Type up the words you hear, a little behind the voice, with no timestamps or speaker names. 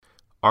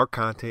Our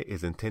content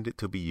is intended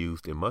to be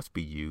used and must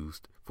be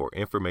used for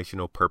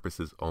informational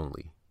purposes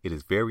only. It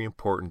is very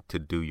important to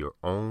do your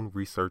own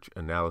research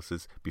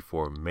analysis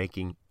before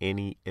making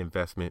any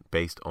investment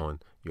based on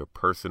your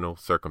personal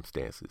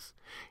circumstances.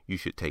 You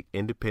should take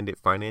independent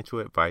financial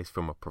advice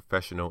from a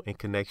professional in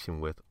connection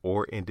with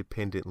or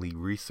independently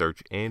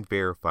research and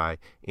verify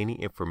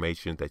any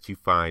information that you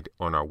find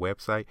on our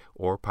website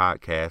or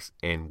podcast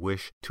and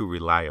wish to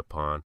rely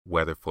upon,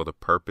 whether for the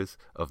purpose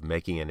of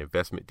making an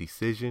investment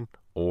decision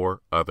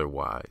or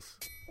otherwise.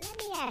 Let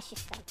me ask you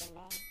something,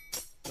 man.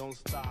 Don't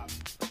stop.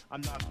 I'm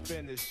not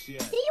finished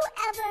yet. Do you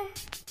ever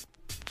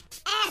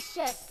ask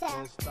yourself,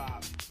 Don't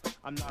stop.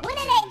 I'm not when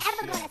are finished they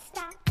ever yet. gonna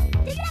stop?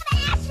 Do you ever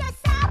ask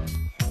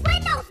yourself,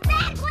 when those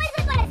bad boys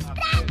are gonna stop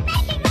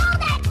making all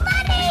that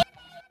money?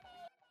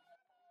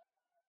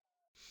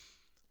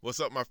 What's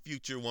up, my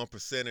future one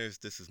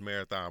percenters? This is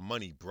Marathon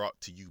Money, brought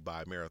to you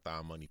by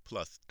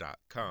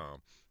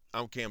MarathonMoneyPlus.com.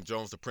 I'm Cam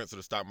Jones, the prince of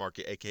the stock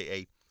market,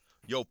 aka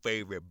your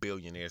favorite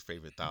billionaire's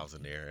favorite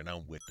thousandaire, and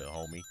I'm with the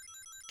homie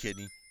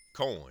Kidney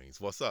Coins.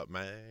 What's up,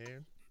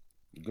 man?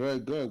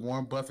 Good.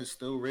 Warren Buffett's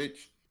still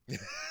rich.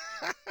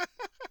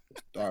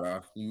 Start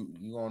off. You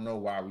gonna know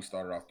why we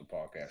started off the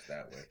podcast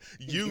that way.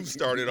 You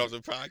started off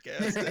the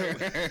podcast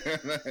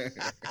that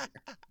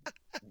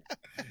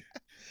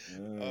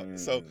way.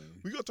 So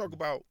we're gonna talk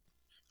about.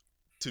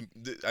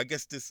 I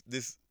guess this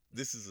is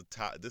a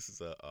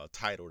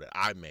title that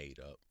I made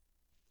up.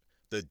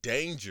 The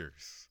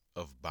dangers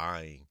of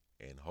buying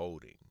and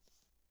holding.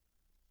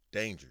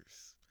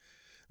 Dangers.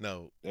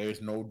 Now,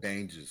 there's no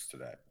dangers to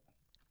that.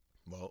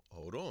 Well,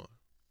 hold on.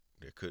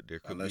 There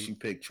could unless you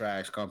pick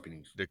trash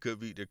companies. There could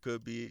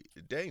be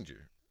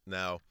danger.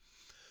 Now,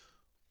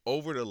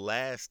 over the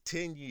last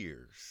 10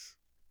 years,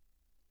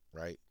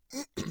 right?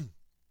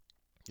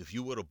 If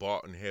you would have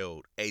bought and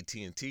held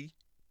AT&T,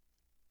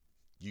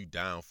 you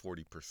down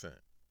 40%.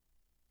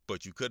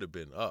 But you could have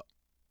been up,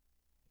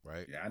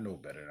 right? Yeah, I know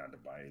better not to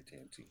buy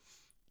AT&T.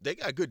 They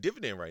got good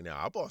dividend right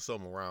now. I bought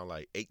some around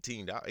like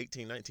 $18,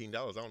 $19.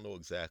 I don't know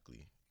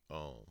exactly.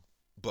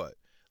 But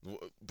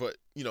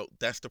you know,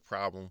 that's the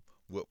problem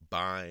with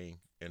buying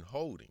and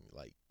holding.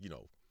 Like, you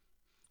know,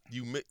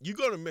 you're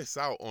going to miss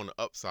out on the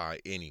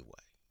upside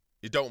anyway.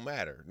 It don't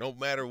matter. No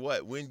matter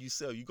what, when you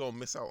sell, you're going to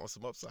miss out on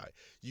some upside.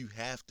 You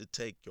have to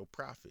take your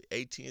profit.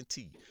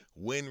 AT&T,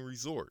 Wynn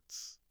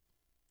Resorts,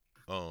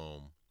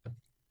 who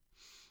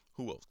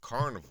else?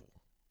 Carnival,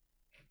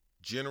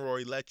 General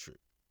Electric.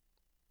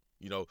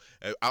 You know,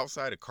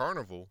 outside of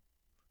Carnival,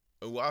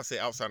 well, I'll say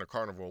outside of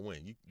Carnival and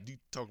Wynn. You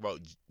talk about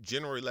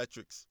General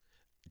Electric,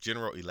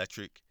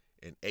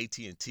 and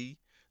AT&T.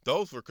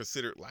 Those were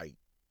considered like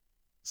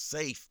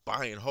safe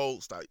buy and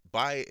hold. Like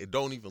buy it and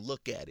don't even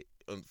look at it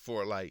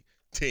for like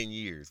 10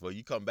 years. Well,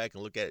 you come back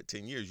and look at it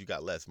 10 years, you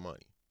got less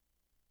money.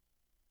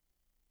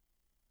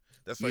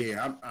 That's like,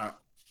 yeah.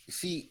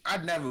 I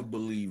never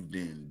believed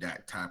in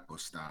that type of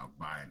style,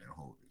 buying and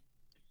holding.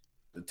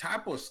 The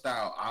type of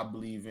style I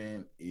believe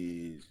in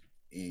is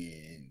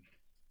in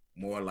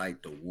more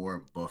like the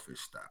Warren Buffett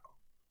style.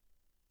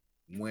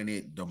 When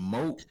the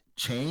moat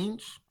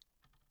change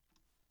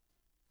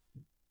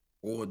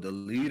or the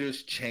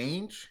leaders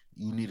change,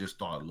 you need to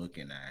start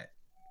looking at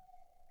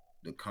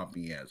the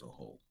company as a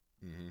whole.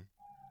 mm-hmm.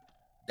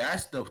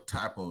 That's the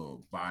type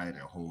of buying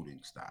and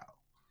holding style.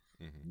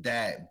 Mm-hmm.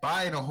 That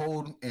buy and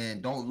hold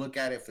and don't look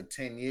at it for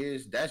 10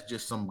 years, that's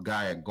just some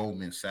guy at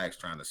Goldman Sachs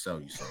trying to sell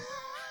you something.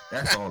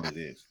 That's all it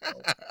is.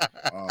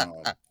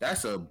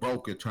 That's a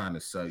broker trying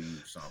to sell you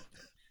something.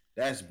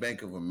 That's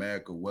Bank of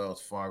America,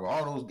 Wells Fargo,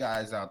 all those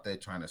guys out there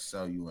trying to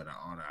sell you on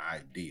an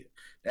idea.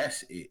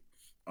 That's it.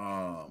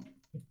 I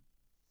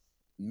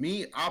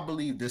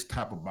believe this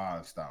type of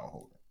buying style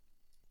holding.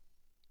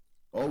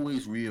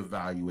 Always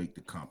reevaluate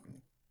the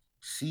company.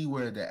 See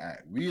where they're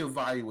at.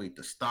 Reevaluate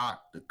the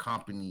stock, the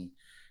company.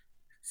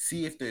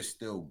 See if they're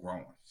still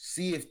growing.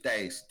 See if that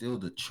is still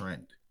the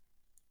trend.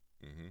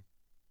 Mm-hmm.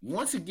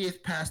 Once it gets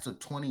past the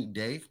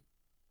 20-day,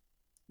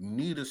 you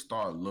need to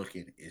start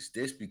looking, is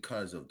this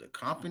because of the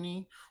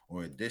company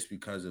or is this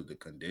because of the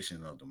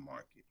condition of the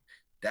market?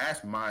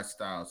 That's my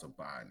styles of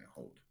buying and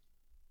holding.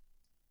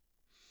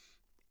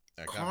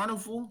 Okay.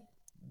 Carnival,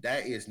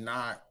 that is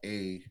not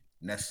a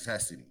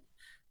necessity.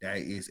 That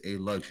is a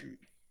luxury.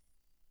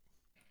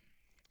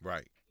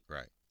 Right.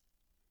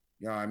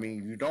 You know what I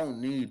mean? You don't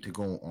need to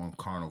go on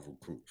Carnival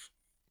cruise.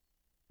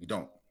 You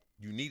don't.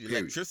 You need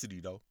electricity,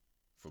 though.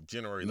 From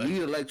General Electric. You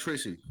need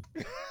electricity.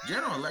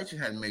 General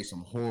Electric has made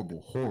some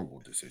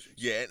horrible decisions.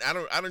 Yeah,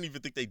 and I don't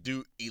even think they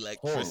do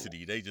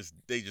electricity. Horrible.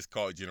 They just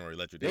call it General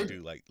Electric. They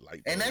do like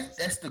and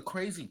that's the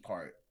crazy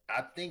part.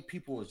 I think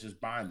people are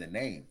just buying the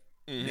name.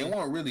 Mm-hmm. They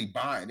weren't really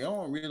buying. They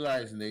don't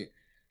realize they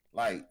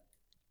like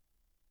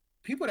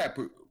people that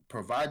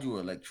provide you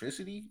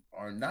electricity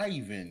are not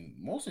even.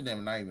 Most of them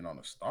are not even on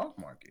the stock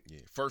market.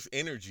 Yeah, First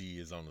Energy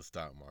is on the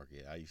stock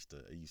market. I used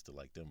to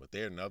like them, but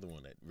they're another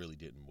one that really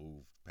didn't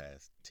move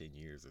past 10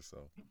 years or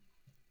so.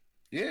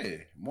 Yeah,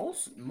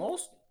 most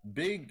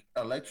big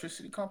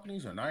electricity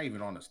companies are not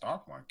even on the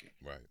stock market.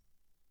 Right.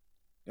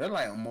 They're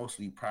like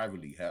mostly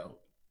privately held.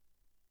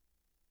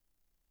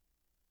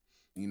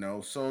 You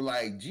know, so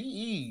like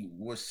GE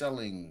was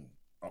selling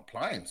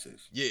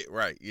appliances. Yeah,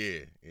 right. Yeah,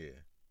 yeah.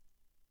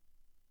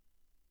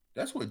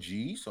 That's what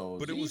GE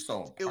sold. But GE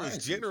sold it was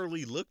appliances.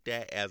 generally looked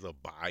at as a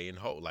buy and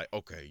hold. Like,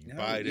 okay, you Yeah,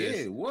 buy this,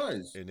 it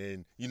was. and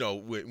then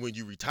when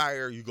you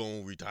retire, you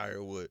gonna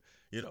retire with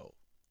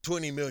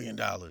 $20 million.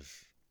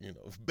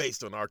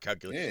 Based on our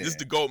calculation. This is Yeah.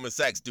 the Goldman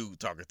Sachs dude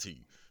talking to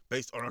you.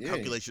 Based on our Yeah.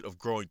 calculation of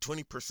growing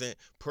 20%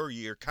 per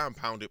year,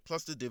 compounded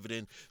plus the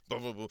dividend, blah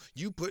blah blah.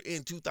 You put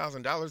in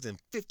 $2,000 in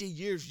 50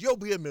 years, you'll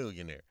be a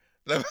millionaire.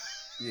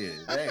 Yeah,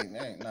 they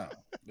ain't no.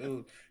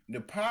 Dude,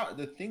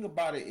 the thing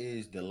about it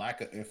is the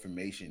lack of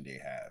information they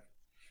have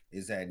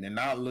is that they're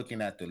not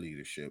looking at the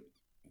leadership.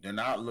 They're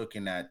not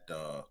looking at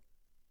the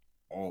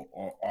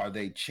or are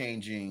they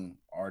changing?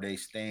 Are they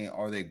staying?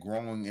 Are they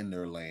growing in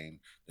their lane?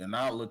 They're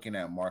not looking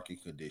at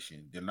market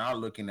condition. They're not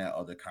looking at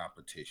other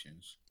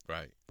competitions.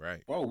 Right,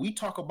 right. Bro, we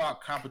talk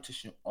about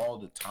competition all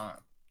the time.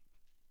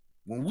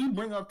 When we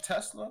bring up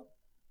Tesla,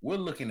 we're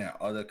looking at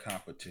other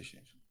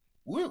competitions.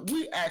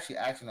 We actually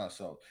asking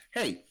ourselves,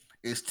 hey,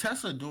 is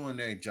Tesla doing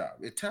their job?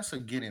 Is Tesla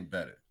getting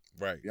better?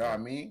 Right. You know what I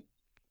mean?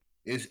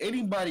 Is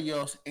anybody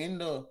else in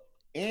the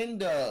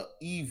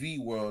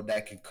EV world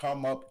that can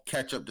come up,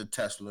 catch up to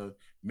Tesla,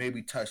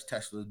 maybe touch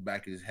Tesla's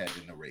back of his head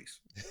in the race?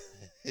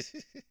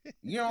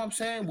 You know what I'm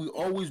saying? We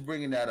always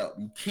bringing that up.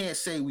 You can't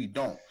say we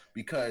don't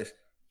because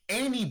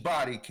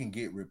anybody can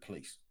get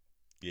replaced.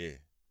 Yeah,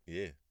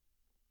 yeah.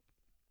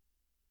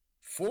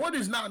 Ford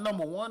is not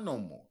number one no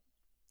more.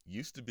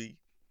 Used to be.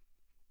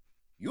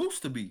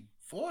 Used to be.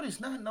 Ford is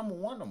not number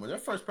one no more. They're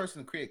the first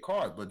person to create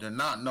cars, but they're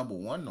not number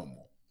one no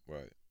more.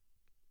 Right.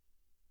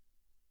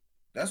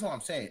 That's what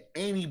I'm saying.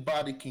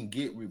 Anybody can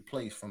get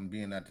replaced from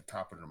being at the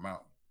top of the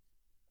mountain.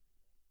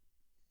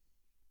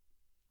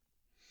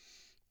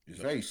 It's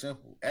very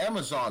simple.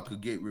 Amazon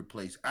could get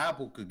replaced.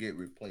 Apple could get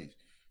replaced.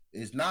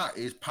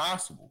 It's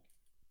possible.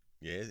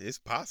 Yeah, it's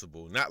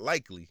possible. Not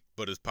likely,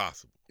 but it's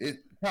possible. It's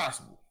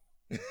possible.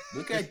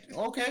 Look at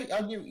I'll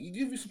give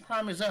you some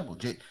prime example.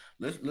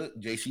 Let's look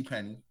JC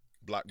Penney,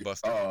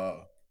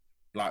 Blockbuster.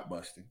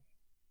 Blockbuster,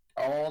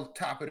 all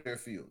top of their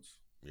fields.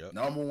 Yep.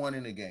 Number one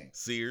in the game.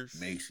 Sears.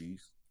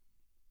 Macy's.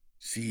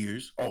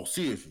 Sears. Oh,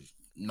 Sears is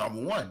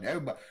number one.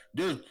 Everybody,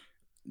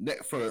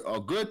 for a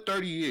good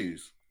 30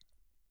 years.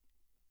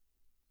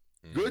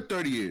 Mhm. Good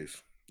 30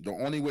 years. The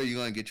only way you're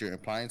gonna get your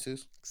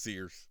appliances,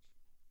 Sears.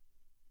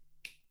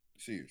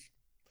 Sears.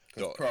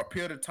 Yo. Because for a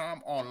period of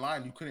time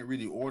online, you couldn't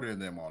really order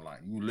them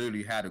online. You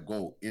literally had to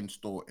go in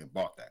store and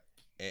bought that.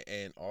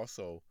 And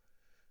also,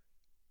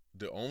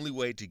 the only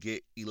way to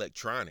get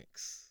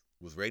electronics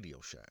was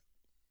Radio Shack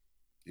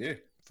Yeah.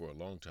 for a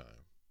long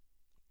time.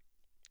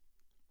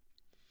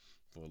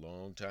 For a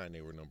long time,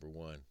 they were number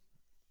one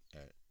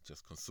at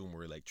just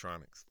consumer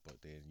electronics.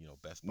 But then,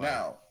 Best Buy.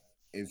 Now,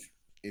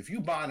 if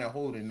you buying and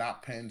holding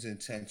not pens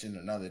intention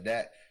and none of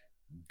that,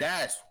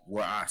 that's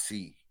where I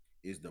see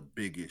is the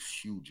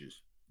biggest,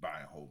 hugest buy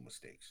and hold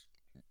mistakes.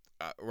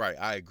 Right,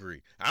 I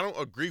agree. I don't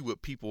agree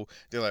with people.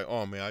 They're like,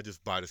 "Oh man, I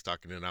just buy the stock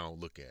and then I don't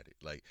look at it."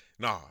 Like,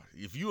 nah.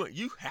 If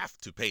you have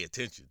to pay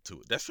attention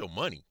to it. That's your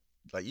money.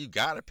 Like, you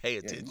gotta pay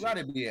attention. You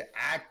gotta be an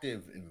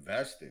active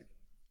investor.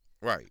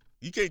 Right.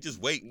 You can't just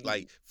wait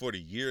like for the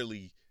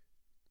yearly,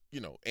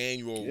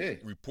 annual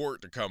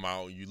report to come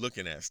out and you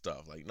looking at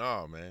stuff. Like,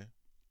 nah, man.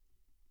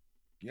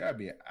 You gotta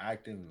be an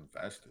active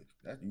investor.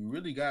 That you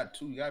really got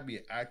to. You gotta be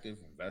an active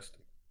investor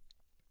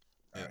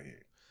out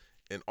here.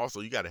 And also,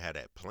 you got to have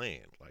that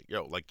plan. Like,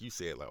 like you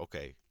said, like,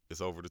 okay, it's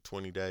over the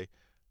 20-day.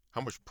 How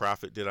much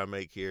profit did I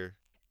make here?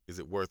 Is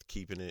it worth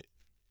keeping it?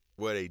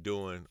 What are they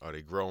doing? Are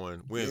they growing?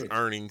 When's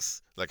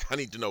earnings? Like, I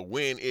need to know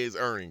when is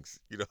earnings.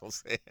 You know what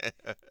I'm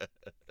saying?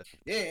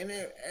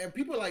 Yeah, and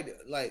people like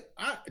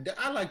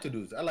I like to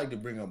do this. I like to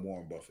bring up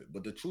Warren Buffett.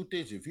 But the truth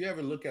is, if you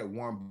ever look at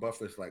Warren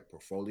Buffett's like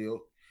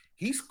portfolio,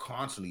 he's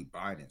constantly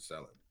buying and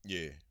selling.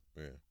 Yeah.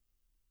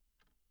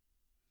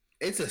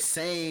 It's the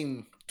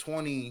same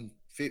 20,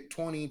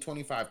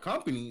 25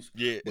 companies.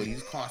 Yeah. But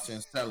he's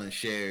constantly selling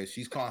shares.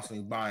 He's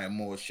constantly buying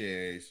more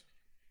shares.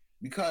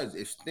 Because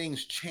if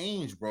things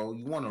change, bro,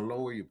 you want to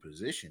lower your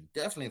position.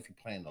 Definitely if you're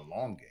playing the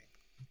long game.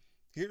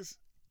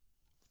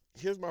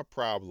 Here's my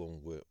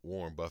problem with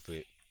Warren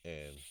Buffett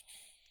and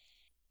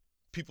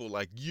people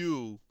like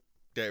you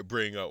that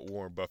bring up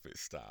Warren Buffett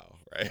style,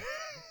 right?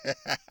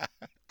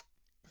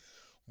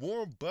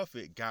 Warren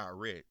Buffett got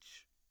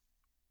rich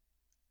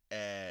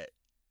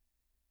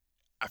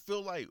I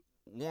feel like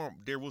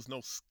there was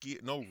no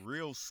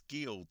real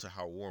skill to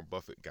how Warren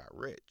Buffett got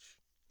rich.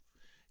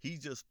 He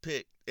just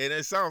picked, and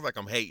it sounds like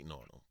I'm hating on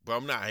him, but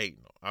I'm not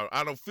hating on him.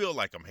 I don't feel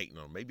like I'm hating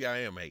on him. Maybe I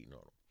am hating on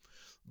him.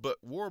 But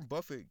Warren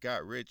Buffett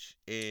got rich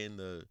in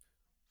the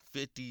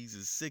 50s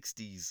and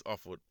 60s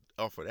off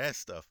of that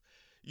stuff.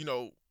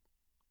 You're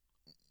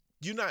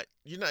not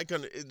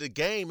gonna. The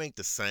game ain't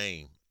the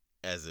same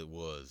as it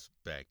was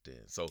back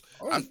then. So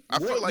I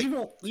feel like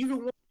even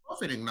Warren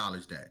Buffett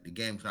acknowledged that the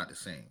game's not the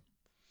same.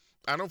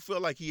 I don't feel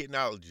like he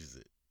acknowledges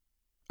it.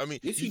 I mean,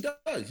 yes, he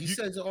does. He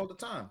says it all the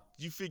time.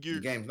 You figure the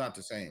game's not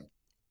the same.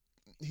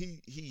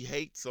 He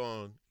hates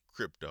on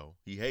crypto.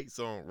 He hates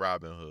on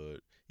Robinhood.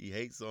 He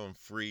hates on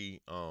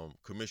free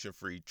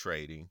commission-free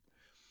trading.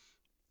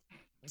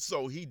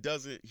 So he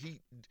doesn't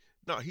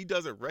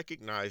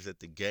recognize that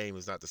the game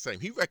is not the same.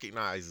 He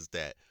recognizes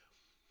that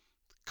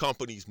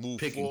companies move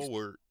Pickings.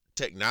 forward,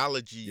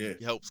 technology Yeah.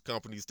 helps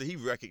companies. He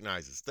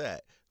recognizes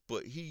that,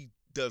 but he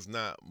does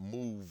not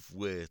move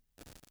with.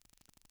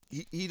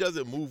 He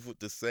doesn't move with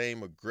the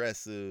same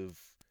aggressive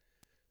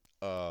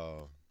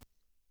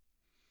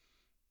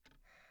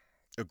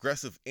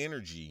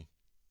energy.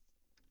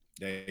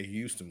 That he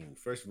used to move.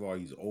 First of all,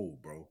 he's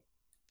old, bro.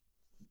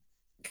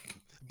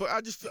 But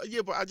I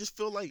just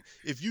feel like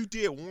if you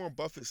did Warren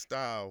Buffett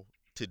style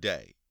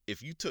today,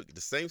 if you took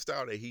the same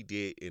style that he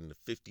did in the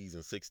 50s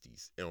and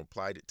 60s and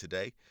applied it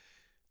today,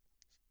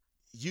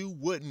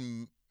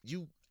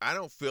 I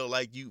don't feel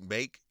like you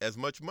make as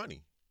much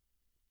money.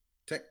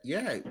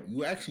 Yeah,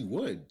 you actually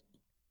would.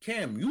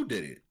 Cam, you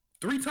did it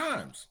 3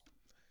 times.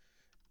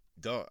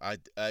 Dog,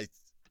 I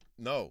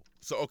no.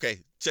 So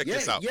okay, check Yeah,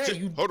 this out. yeah,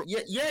 Hold on.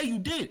 yeah, you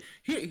did.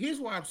 Here's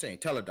why I'm saying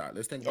Teledot.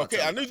 Let's think about.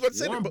 Okay, I knew you were about to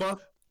say Warren that,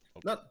 Buffett.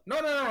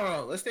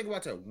 No. Let's think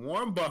about that.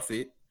 Warren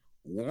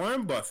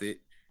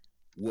Buffett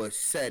was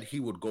said he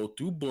would go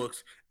through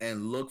books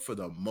and look for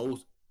the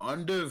most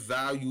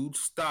undervalued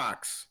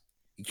stocks.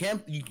 You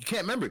can't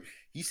remember.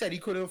 He said he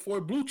couldn't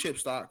afford blue chip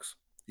stocks.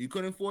 He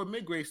couldn't afford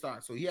mid-grade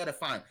stocks. So he had to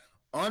find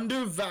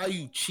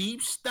undervalued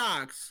cheap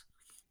stocks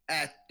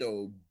at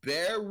the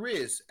bare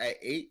risk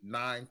at $8,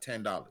 $9,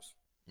 $10.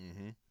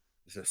 Mm-hmm.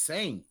 It's the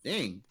same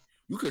thing.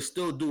 You could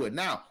still do it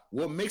now.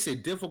 What makes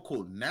it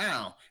difficult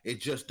now is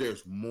just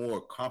there's more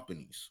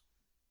companies.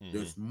 Mm-hmm.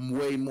 There's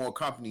way more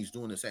companies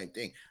doing the same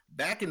thing.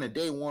 Back in the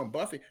day, Warren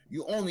Buffett,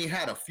 you only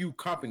had a few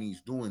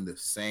companies doing the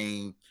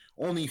same,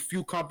 only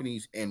few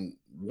companies in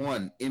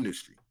one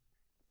industry.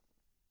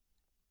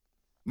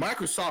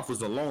 Microsoft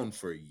was alone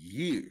for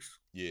years.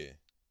 Yeah.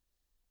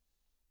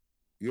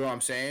 You know what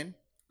I'm saying?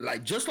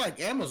 Like, just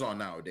like Amazon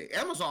nowadays.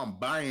 Amazon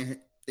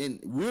buying, and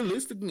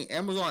realistically,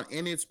 Amazon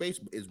in its space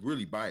is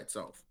really by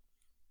itself.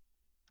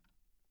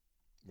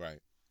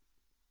 Right.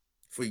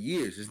 For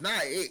years. It's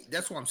not,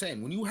 that's what I'm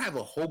saying. When you have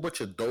a whole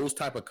bunch of those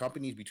type of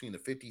companies between the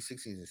 50s,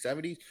 60s, and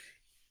 70s,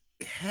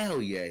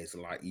 hell yeah, it's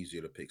a lot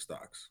easier to pick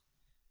stocks.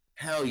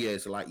 Hell yeah,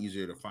 it's a lot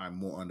easier to find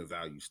more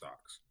undervalued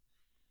stocks.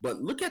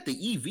 But look at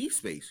the EV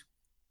space.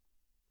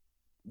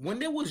 When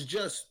there was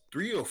just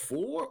 3 or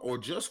 4 or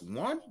just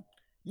one,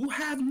 you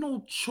have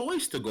no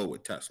choice to go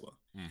with Tesla.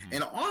 Mm-hmm.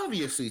 And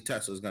obviously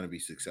Tesla is going to be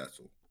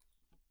successful.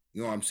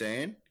 You know what I'm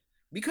saying?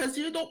 Because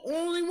you're the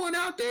only one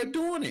out there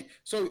doing it.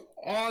 So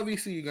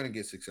obviously you're going to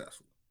get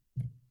successful.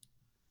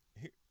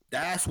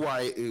 That's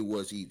why it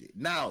was easy.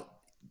 Now,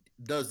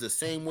 does the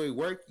same way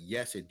work?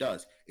 Yes, it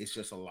does. It's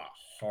just a lot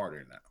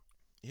harder now.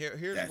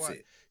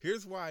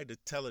 Here's why the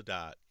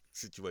Teledot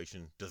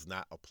situation does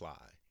not apply.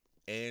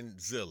 And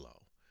Zillow.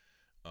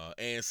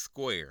 And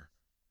Square.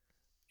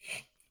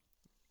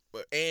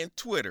 And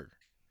Twitter.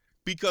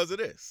 Because of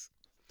this.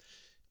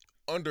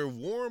 Under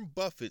Warren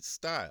Buffett's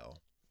style,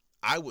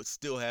 I would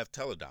still have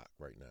Teladoc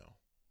right now.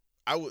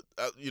 I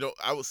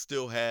would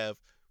still have.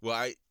 Well,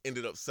 I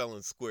ended up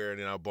selling Square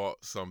and then I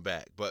bought some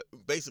back. But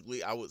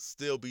basically, I would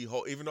still be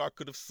even though I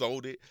could have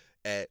sold it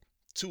at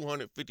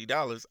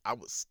 $250, I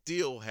would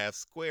still have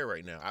Square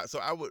right now. So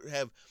I would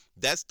have.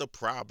 That's the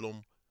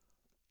problem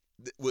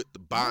with the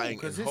buying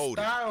and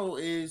holding.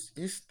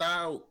 His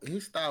style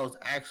is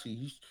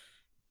actually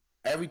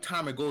every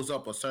time it goes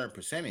up a certain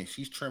percentage,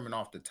 he's trimming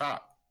off the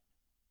top.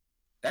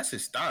 That's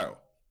his style.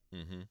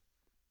 Mm-hmm.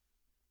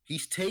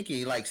 He's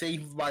taking, like, say he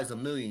buys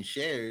 1 million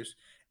shares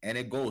and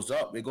it goes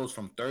up, it goes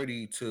from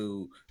 $30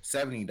 to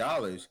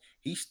 $70.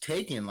 He's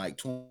taking like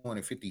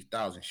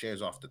 250,000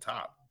 shares off the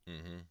top.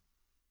 Mm-hmm.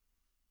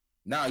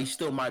 Now he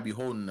still might be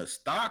holding the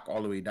stock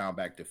all the way down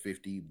back to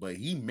 50, but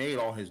he made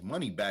all his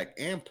money back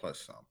and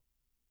plus some.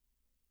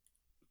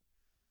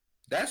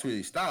 That's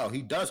really style.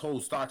 He does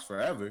hold stocks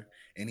forever,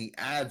 and he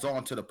adds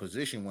on to the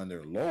position when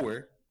they're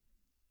lower.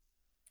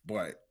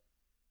 But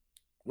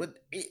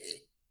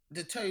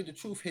to tell you the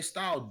truth, his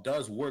style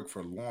does work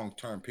for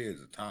long-term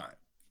periods of time.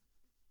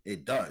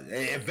 It does.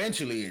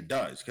 Eventually, it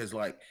does. Because,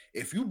 like,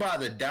 if you buy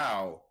the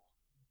Dow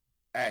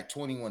at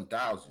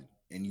 21,000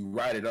 and you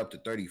ride it up to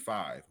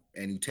 35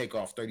 and you take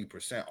off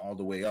 30% all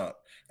the way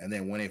up, and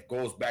then when it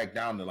goes back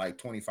down to like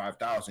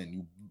 25,000,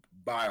 you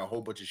buy a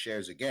whole bunch of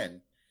shares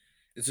again.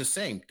 It's the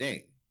same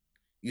thing.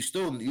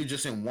 You're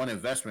just in one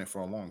investment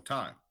for a long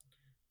time.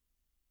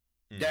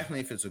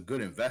 Definitely if it's a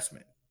good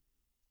investment.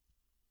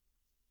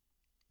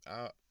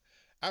 I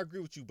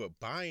agree with you, but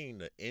buying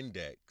the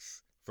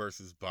index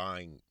versus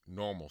buying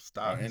normal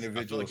stocks,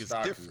 individual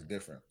stocks different. is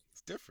different.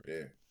 It's different.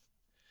 Yeah.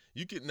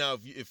 You can now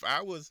if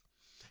I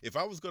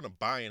was gonna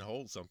buy and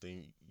hold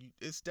something,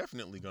 it's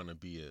definitely gonna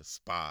be a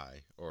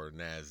SPY or a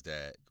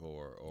NASDAQ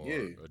or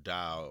a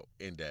Dow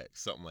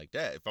index, something like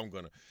that. If I'm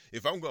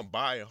gonna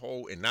buy and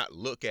hold and not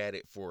look at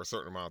it for a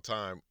certain amount of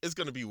time, it's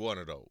gonna be one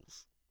of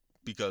those,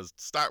 because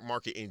the stock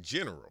market in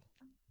general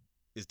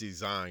is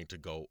designed to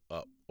go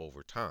up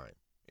over time.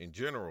 in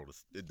general,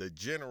 the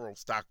general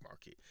stock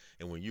market.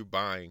 And when you're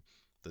buying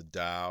the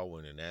Dow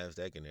and the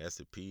Nasdaq and the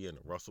S&P and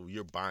the Russell,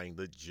 you're buying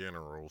the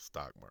general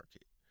stock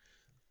market.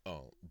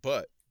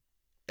 But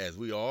as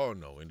we all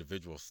know,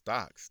 individual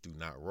stocks do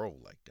not roll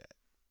like that.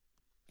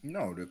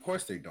 No, of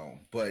course they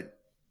don't. But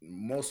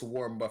most of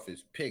Warren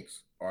Buffett's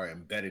picks are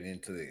embedded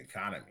into the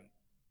economy.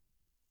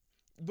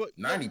 But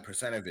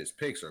 90% of his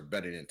picks are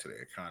embedded into the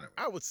economy.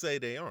 I would say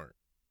they aren't.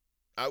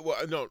 I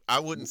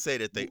wouldn't say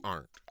that they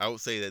aren't. I would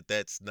say that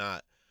that's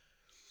not.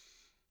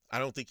 I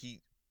don't think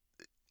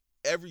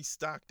every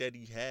stock that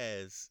he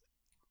has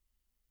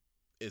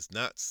is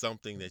not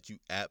something that you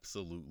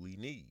absolutely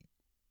need.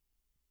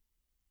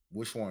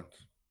 Which ones?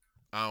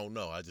 I don't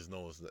know. I just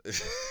know it's.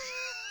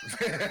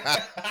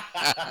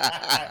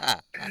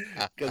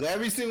 Because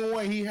every single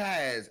one he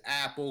has,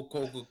 Apple,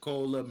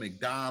 Coca-Cola,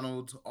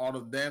 McDonald's, all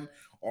of them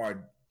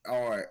are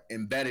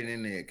embedded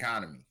in the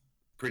economy,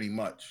 pretty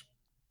much.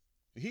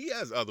 He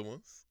has other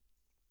ones.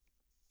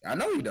 I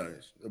know he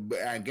does. But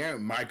again,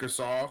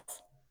 Microsoft,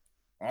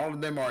 all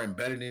of them are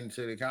embedded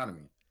into the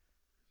economy.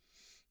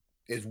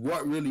 It's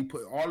what really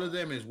all of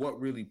them is what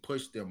really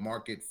pushed the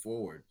market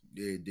forward,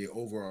 the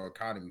overall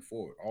economy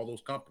forward. All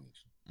those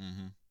companies.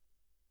 Mm-hmm.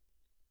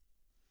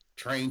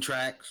 Train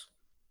tracks.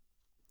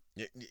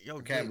 I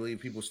can't believe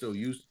people still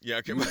use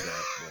I can't use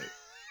that.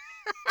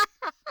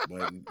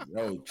 But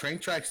train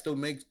tracks still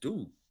makes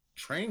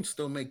trains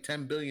still make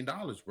 $10 billion,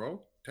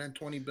 bro.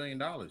 $20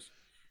 billion.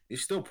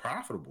 It's still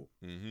profitable.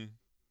 Mm-hmm.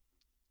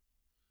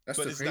 That's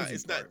but the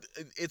crazy part.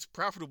 It's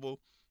profitable.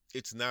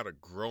 It's not a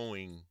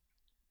growing.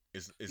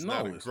 It's No,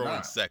 not a it's growing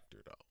not.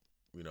 sector, though.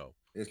 You know,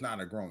 It's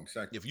not a growing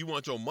sector. if you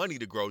want your money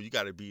to grow, you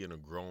got to be in a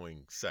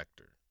growing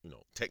sector. You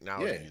know,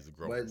 technology is a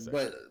growing sector.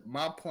 But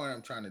my point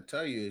I'm trying to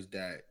tell you is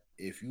that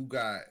if you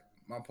got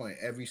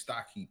every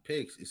stock he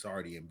picks, it's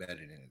already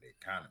embedded in the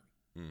economy.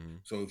 Mm-hmm.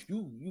 So if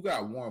you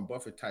got Warren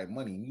Buffett type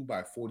money and you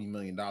buy $40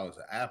 million of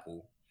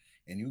Apple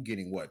and you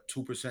getting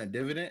 2%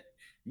 dividend,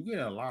 you getting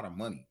a lot of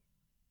money.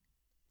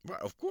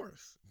 Right, of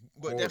course.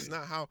 But that's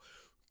not how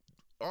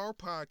our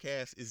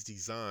podcast is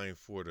designed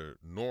for the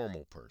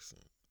normal person.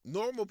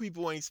 Normal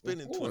people ain't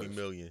spending $20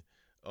 million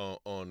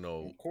on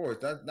no. Of course,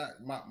 that's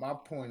not my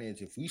point.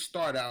 Is if we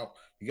start out,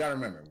 you got to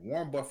remember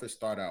Warren Buffett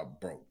started out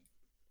broke.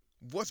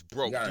 What's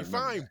broke?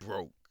 Define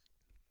broke.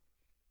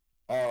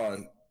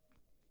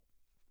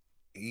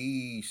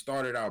 He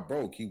started out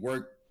broke. He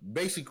worked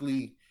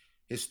basically.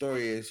 His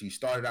story is he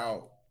started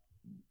out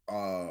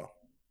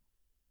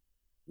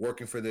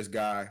working for this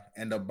guy,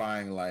 end up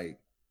buying those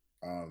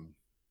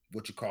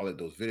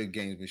video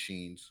games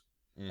machines,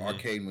 Mm-hmm.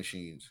 arcade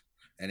machines.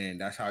 And then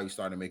that's how he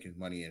started making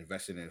money and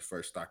invested in his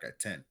first stock at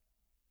 10.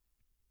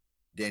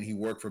 Then he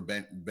worked for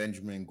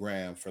Benjamin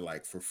Graham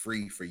for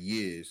free for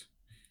years.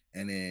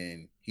 And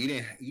then he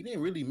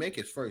didn't really make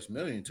his first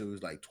million until he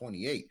was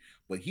 28.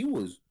 But he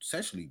was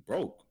essentially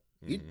broke.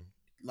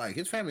 Mm-hmm.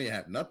 His family didn't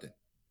have nothing.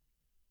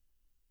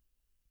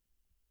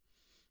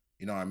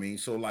 You know what I mean?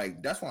 So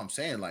that's what I'm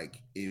saying.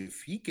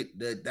 If he could,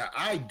 the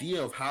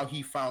idea of how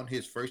he found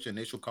his first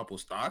initial couple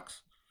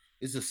stocks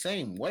is the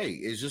same way.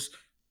 It's just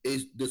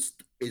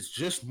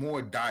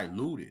more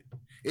diluted.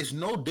 It's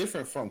no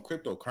different from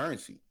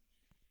cryptocurrency.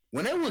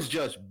 When it was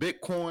just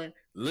Bitcoin,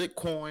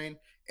 Litecoin,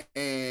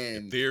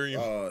 and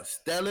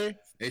Stellar,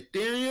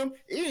 Ethereum,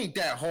 it ain't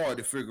that hard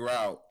to figure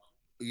out,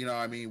 you know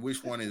what I mean,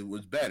 which one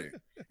was better.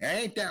 It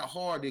ain't that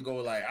hard to go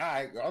all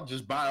right, I'll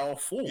just buy all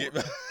four.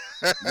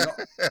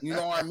 You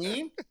know what I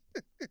mean?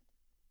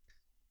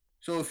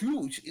 So if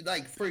you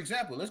for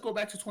example, let's go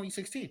back to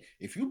 2016.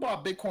 If you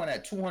bought Bitcoin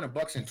at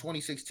 $200 in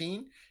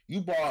 2016,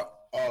 you bought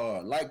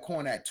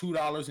Litecoin at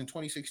 $2 in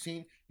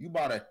 2016, you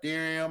bought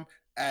Ethereum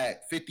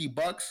at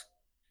 $50.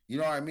 You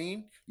know what I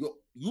mean? You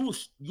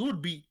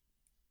would be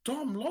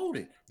dumb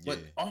loaded. But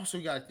also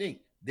you gotta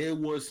think there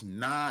was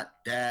not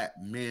that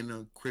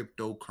many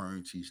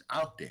cryptocurrencies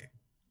out there.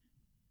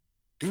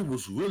 There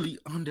was really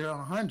under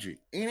 100.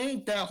 It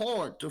ain't that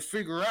hard to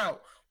figure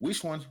out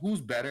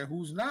who's better,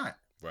 who's not.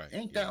 Right.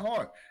 Ain't that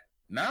hard.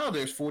 Now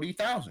there's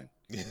 40,000.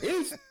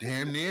 It's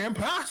damn near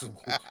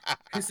impossible.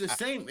 It's the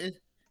same. You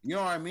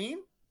know what I mean?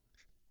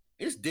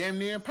 It's damn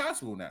near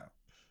impossible now.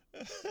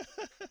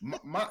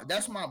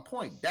 That's my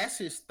point. That's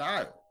his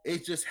style.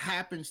 It just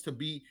happens to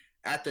be,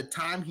 at the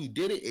time he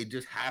did it, it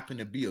just happened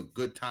to be a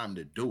good time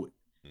to do it.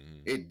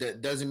 Mm-hmm.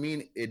 It doesn't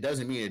mean it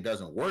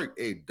doesn't work.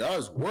 It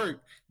does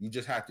work. You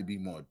just have to be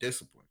more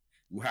disciplined.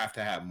 You have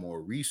to have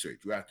more research.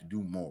 You have to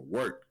do more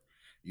work.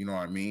 You know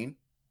what I mean?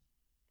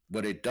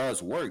 But it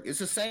does work. It's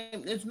the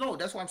same. That's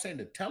why I'm saying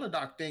the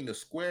Teladoc thing, the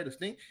Square, the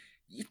thing,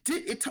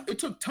 it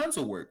took tons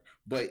of work,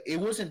 but it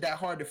wasn't that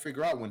hard to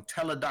figure out when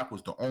Teladoc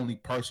was the only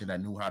person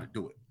that knew how to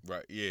do it.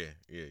 Right. Yeah.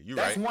 You're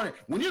That's right.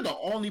 When you're the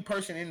only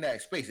person in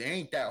that space, it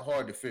ain't that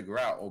hard to figure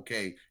out,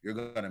 okay, you're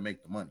going to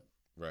make the money.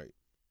 Right.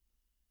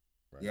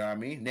 You know what I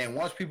mean? Then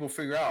once people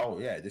figure out, oh,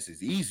 yeah, this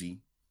is easy.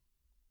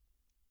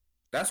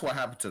 That's what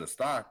happened to the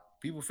stock.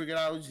 People figured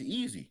out it was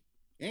easy.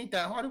 It ain't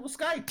that hard. It was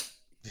Skype.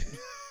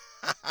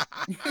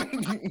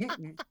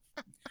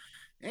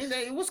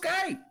 It was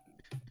Skype.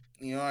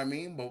 You know what I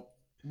mean?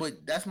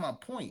 But that's my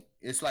point.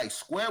 It's like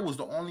Square was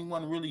the only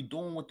one really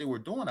doing what they were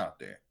doing out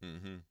there.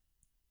 Mm-hmm.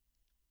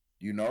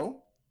 You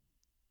know?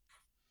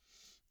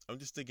 I'm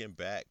just thinking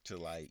back to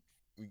like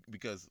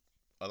because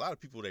a lot of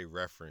people they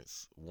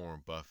reference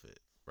Warren Buffett,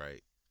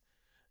 right?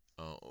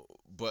 Uh,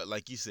 but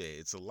like you said,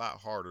 it's a lot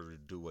harder to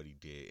do what he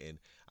did. And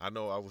I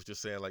know I was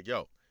just saying like,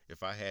 yo,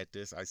 if I had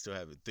this, I still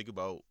have it. Think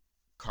about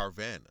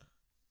Carvana.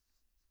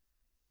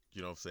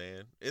 You know what I'm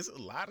saying? It's a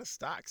lot of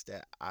stocks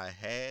that I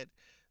had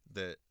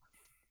that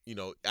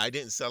I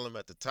didn't sell them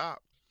at the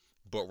top,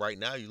 but right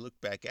now you look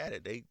back at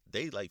it,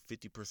 they like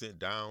 50%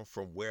 down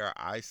from where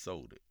I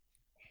sold it.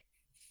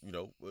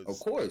 Of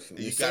course.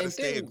 The You got to same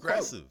stay thing.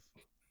 aggressive.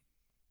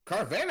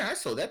 Carvana, I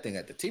sold that thing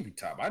at the tippy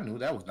top. I knew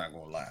that was not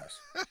gonna last.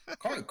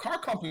 Car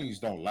companies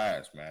don't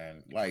last,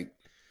 man. Like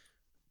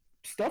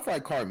stuff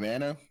like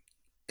Carvana,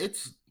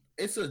 it's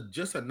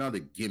just another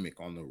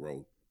gimmick on the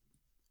road.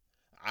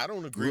 I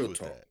don't agree Real with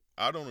talk. that.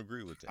 I don't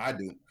agree with that. I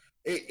do.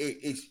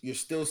 It's you're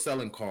still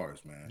selling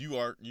cars, man. You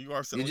are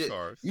selling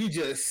cars. You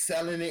just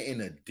selling it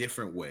in a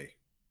different way.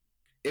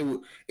 It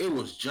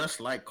was just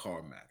like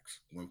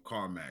CarMax when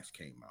CarMax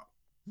came out.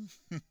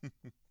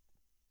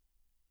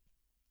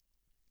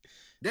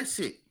 That's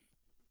it.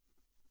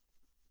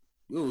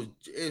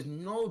 It's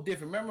no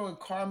different. Remember when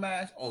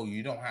CarMax? Oh,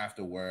 you don't have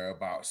to worry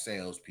about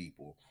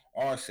salespeople.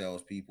 Our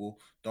salespeople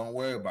don't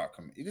worry about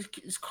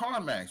it's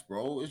CarMax,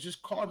 bro. It's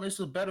just CarMax. It's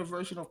a better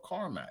version of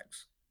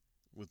CarMax.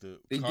 With the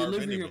They car deliver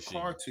vending your machine.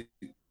 car to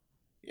you.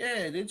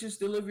 Yeah, they just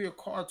deliver your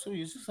car to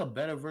you. It's just a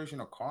better version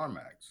of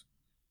CarMax.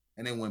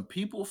 And then when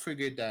people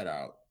figured that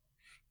out,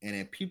 and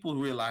then people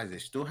realize they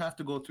still have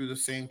to go through the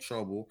same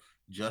trouble,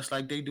 just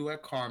like they do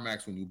at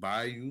CarMax when you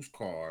buy a used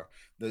car,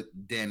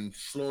 then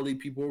slowly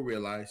people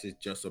realize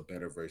it's just a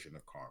better version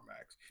of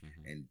CarMax.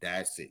 Mm-hmm. And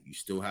that's it. You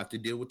still have to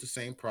deal with the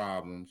same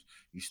problems.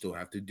 You still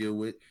have to deal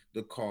with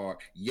the car.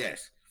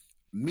 Yes.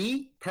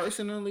 Me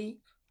personally,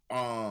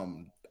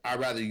 I'd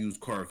rather use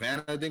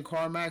Carvana than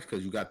CarMax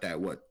because you got that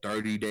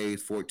 30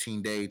 days,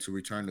 14 days to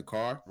return the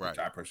car, right? Which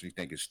I personally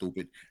think is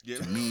stupid. Yeah.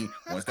 To me,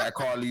 once that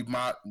car leaves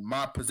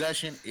my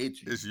possession,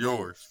 it's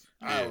yours.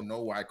 Yeah. I don't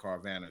know why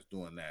Carvana is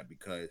doing that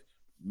because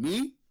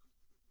me,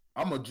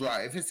 I'm gonna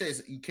drive. If it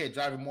says you can't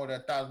drive it more than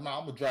 1,000 miles,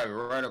 I'm gonna drive it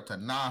right up to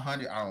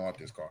 900. I don't want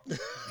this car.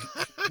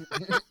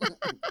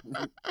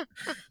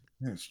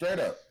 Straight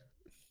up.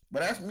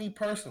 But that's me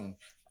personally.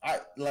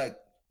 I like.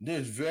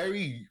 There's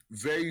very,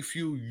 very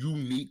few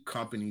unique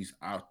companies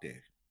out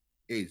there.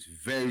 It's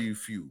very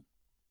few.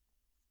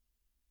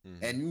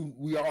 Mm-hmm. And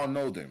we all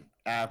know them.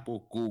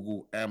 Apple,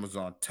 Google,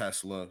 Amazon,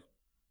 Tesla.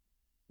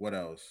 What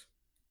else?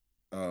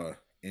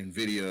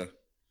 Nvidia.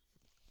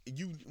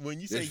 When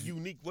you say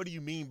unique, what do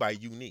you mean by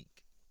unique?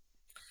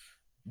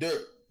 They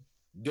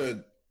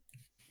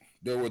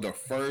were the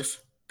first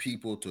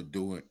people to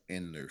do it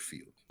in their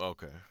field.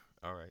 Okay.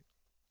 All right.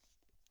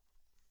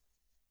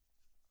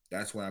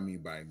 That's what I mean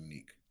by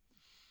unique.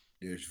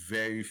 There's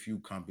very few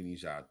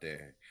companies out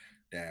there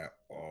that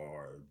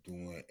are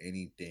doing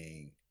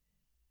anything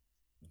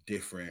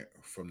different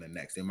from the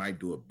next. They might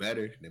do it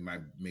better. They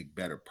might make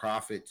better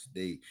profits.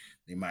 They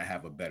might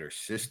have a better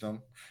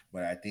system.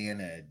 But at the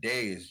end of the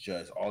day, it's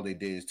just all they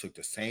did is took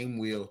the same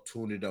wheel,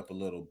 tuned it up a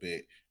little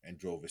bit, and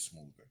drove it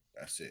smoother.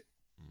 That's it.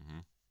 Mm-hmm.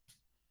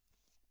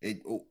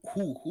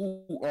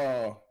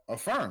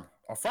 Affirm.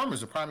 Affirm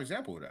is a prime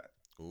example of that.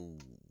 Ooh.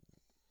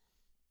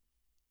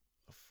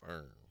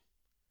 Affirm.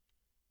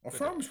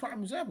 Affirm is a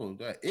prime example of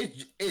that.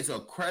 It's a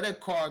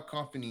credit card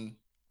company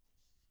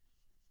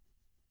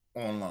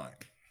online.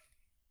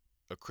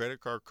 A credit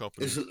card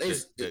company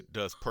that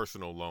does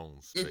personal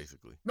loans,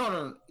 basically.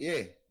 No,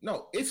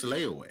 it's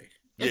layaway.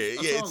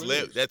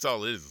 That's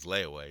all it is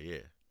layaway.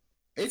 Yeah,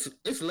 it's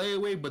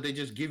layaway, but they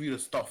just give you the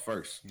stuff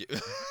first. Yeah.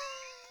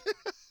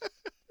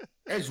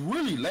 It's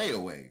really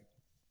layaway.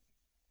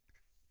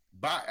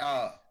 Buy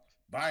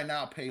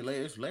now, pay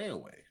later. It's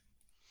layaway.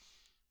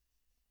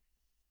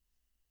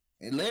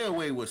 And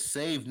layaway was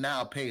save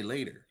now, pay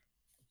later.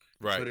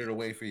 Right. Put it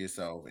away for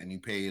yourself, and you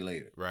pay it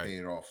later. Right. Pay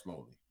it off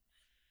slowly.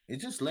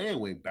 It's just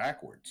layaway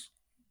backwards.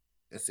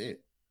 That's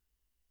it.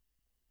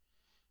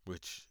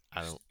 Which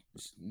I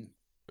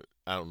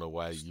don't know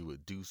why you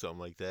would do something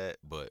like that,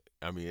 but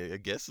I mean, I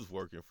guess it's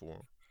working for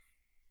them.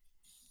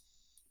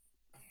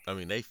 I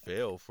mean, they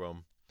fell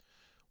from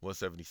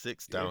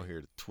 176 down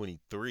here to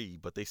 23,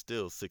 but they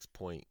still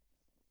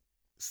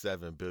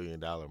 $6.7 billion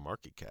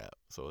market cap.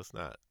 So it's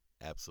not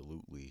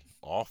absolutely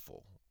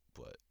awful,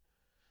 but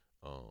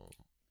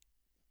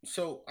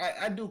so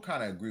I do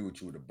kind of agree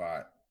with you with the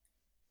buy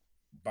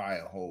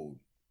and hold.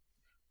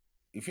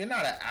 If you're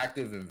not an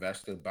active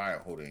investor, buy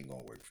and hold ain't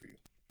gonna work for you.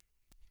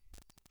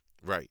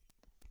 Right.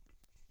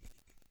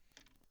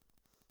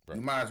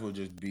 You might as well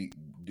just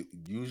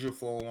use your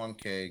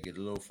 401k, get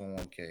a little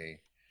 401k.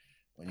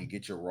 When you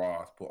get your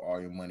Roth, put all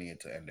your money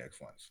into index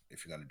funds.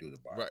 If you're gonna do the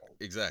buy, right? Hold.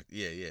 Exactly.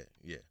 Yeah.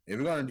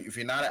 If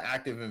you're not an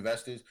active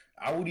investor,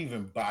 I would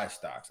even buy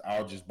stocks.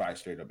 I'll just buy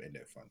straight up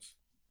index funds.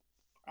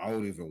 I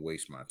won't even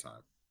waste my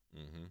time.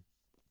 Mm-hmm.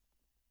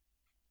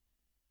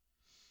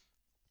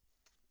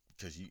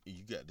 because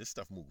you got this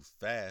stuff moves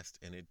fast,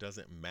 and it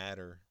doesn't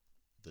matter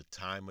the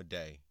time of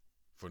day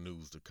for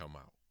news to come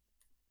out.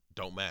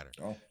 Don't matter.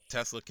 Oh,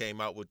 Tesla came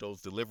out with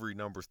those delivery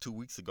numbers 2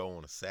 weeks ago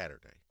on a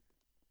Saturday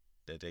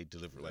that they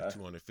delivered like Yeah.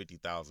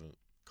 250,000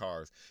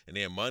 cars, and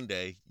then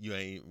Monday you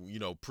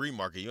ain't,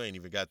 pre-market, you ain't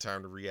even got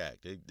time to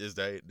react. They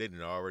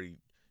didn't already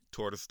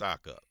tore the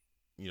stock up.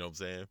 You know what I'm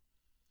saying?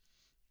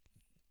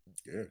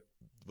 yeah.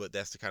 But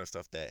that's the kind of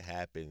stuff that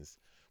happens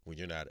when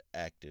you're not an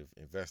active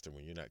investor,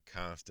 when you're not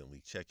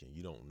constantly checking.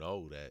 You don't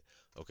know that,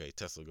 okay,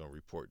 Tesla going to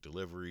report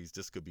deliveries.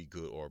 This could be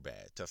good or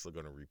bad. Tesla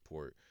going to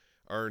report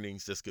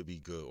earnings. This could be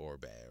good or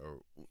bad,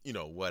 or,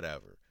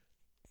 whatever.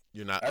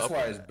 You're not That's up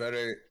why on it's that.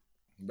 better.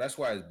 That's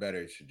why it's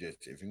better to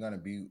just, if you're gonna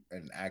be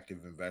an active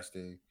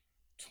investor,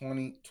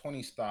 20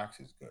 stocks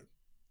is good.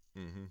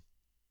 Mm-hmm.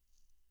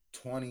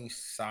 20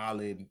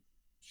 solid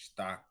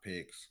stock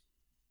picks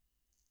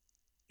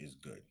is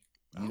good.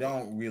 I You would-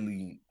 don't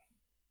really.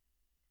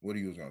 What are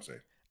you gonna say?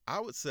 I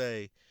would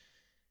say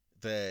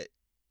that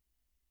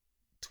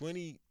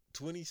 20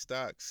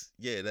 stocks,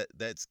 yeah,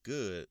 that's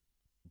good,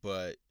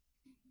 but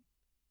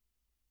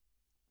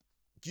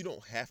you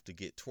don't have to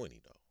get 20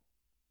 though.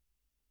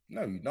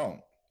 No, you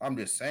don't. I'm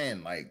just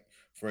saying, like,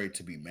 for it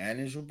to be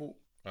manageable,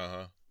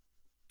 Uh-huh.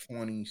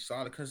 20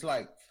 solid. Because,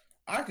 like,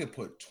 I could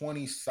put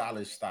 20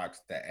 solid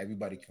stocks that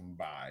everybody can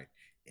buy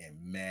and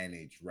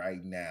manage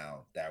right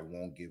now that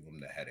won't give them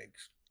the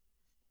headaches.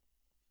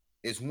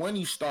 It's when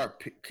you start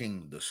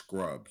picking the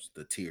scrubs,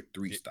 the tier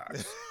 3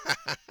 stocks.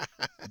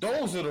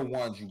 Those are the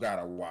ones you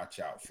gotta watch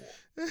out for.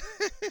 You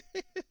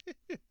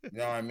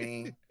know what I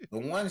mean? The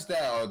ones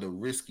that are the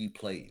risky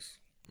plays.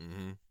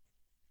 Mm-hmm.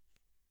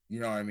 You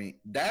know what I mean?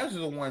 Those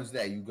are the ones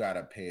that you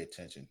gotta pay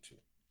attention to.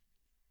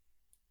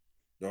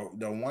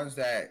 The ones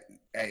that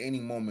at any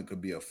moment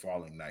could be a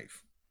falling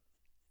knife.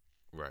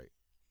 Right.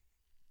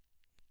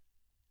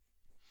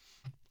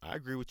 I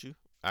agree with you.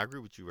 I agree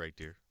with you right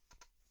there.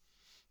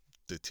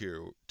 The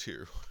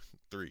tier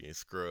 3 and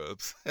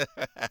scrubs.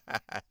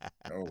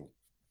 Oh,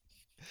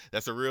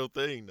 That's a real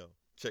thing though.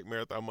 Check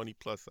Marathon Money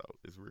Plus out.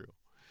 It's real.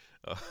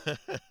 Uh,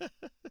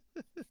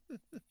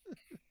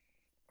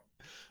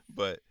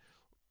 but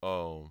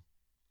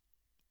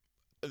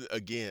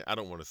again, I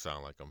don't want to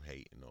sound like I'm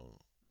hating on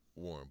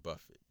Warren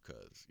Buffett,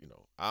 because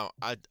I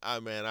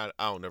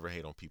don't never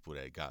hate on people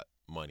that got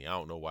money. I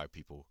don't know why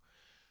people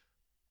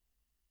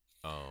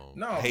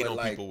no, hate but on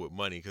like, people with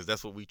money, because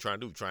that's what we trying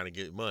to do, trying to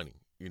get money.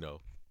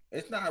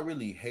 it's not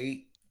really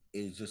hate.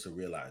 It's just a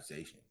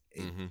realization.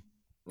 Mm-hmm.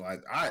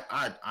 Like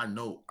I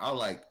know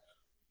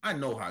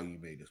how you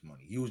made this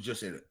money. It was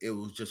just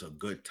a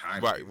good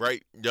time. Right, period.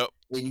 right. Yep.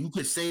 And you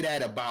could say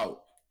that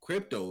about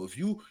crypto.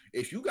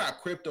 If you got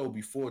crypto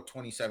before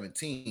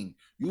 2017,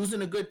 you was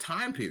in a good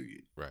time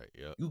period. Right.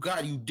 Yep.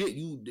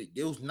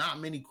 There was not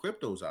many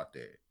cryptos out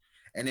there.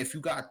 And if you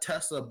got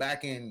Tesla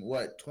back in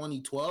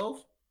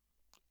 2012,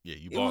 Yeah,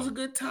 you it was bought a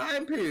good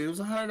time period. It was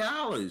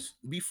 $100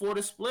 before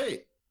the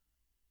split.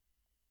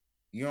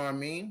 You know what I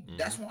mean? Mhm.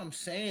 That's what I'm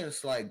saying.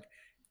 It's like,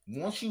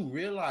 once you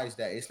realize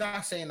that, it's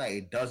not saying that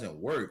it doesn't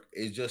work.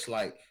 It's just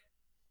like,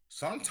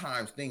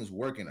 sometimes things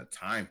work in a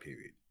time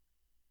period.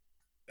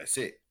 That's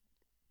it.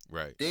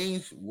 right.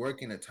 Things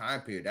work in a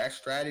time period. That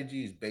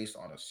strategy is based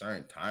on a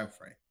certain time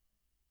frame.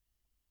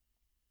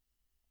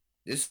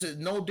 This is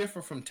no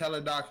different from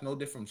Teledocs, no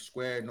different from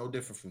Square, no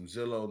different from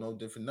Zillow, no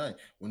different nothing.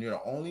 When you're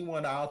the only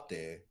one out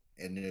there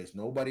and there's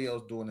nobody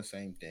else doing the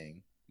same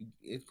thing,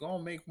 it's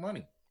gonna make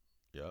money.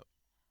 Yep.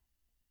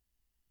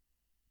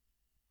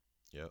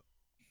 Yep.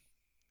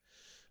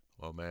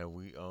 Well, man, I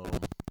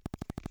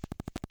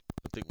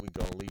think we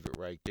gonna leave it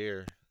right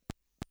there.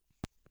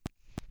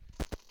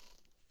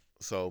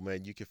 So,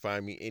 man, you can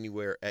find me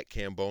anywhere at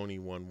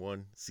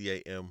Camboni11,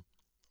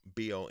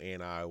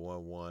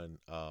 CAMBONI11,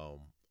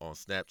 on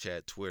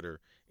Snapchat, Twitter,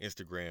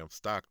 Instagram,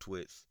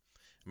 StockTwits.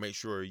 Make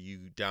sure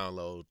you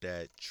download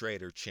that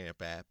Trader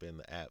Champ app in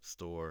the App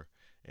Store.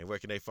 And where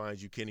can they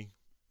find you, Kenny?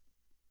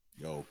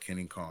 Yo,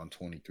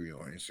 KennyCon23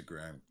 on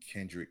Instagram,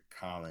 Kendrick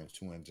Collins,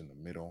 2 ends in the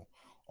middle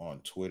on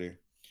Twitter.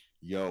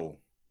 Yo,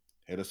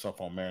 hit us up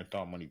on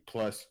Marathon Money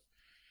Plus.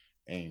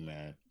 Hey,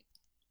 man.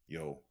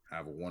 Yo,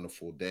 have a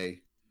wonderful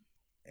day.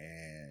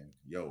 And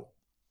yo,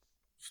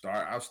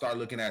 I'll start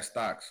looking at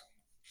stocks.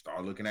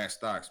 Start looking at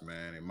stocks,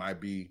 man. It might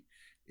be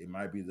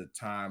the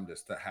time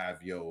just to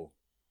have your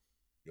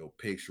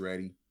picks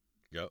ready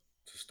Yep.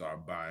 to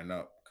start buying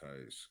up,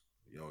 because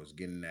it's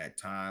getting that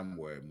time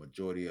where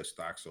majority of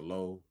stocks are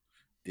low.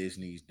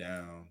 Disney's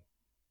down,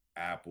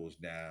 Apple's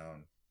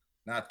down,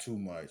 not too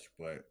much,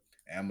 but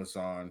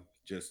Amazon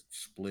just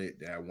split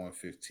that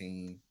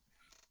 115.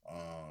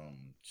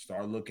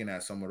 Start looking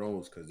at some of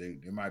those, because there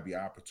might be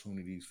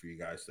opportunities for you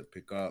guys to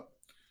pick up,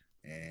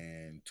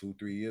 and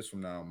 2-3 years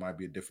from now it might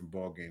be a different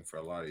ball game for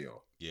a lot of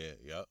y'all. Yeah.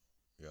 Yep.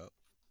 Yep.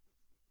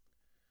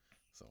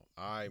 So,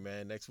 all right,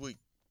 man. Next week.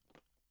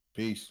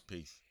 Peace.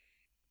 Peace.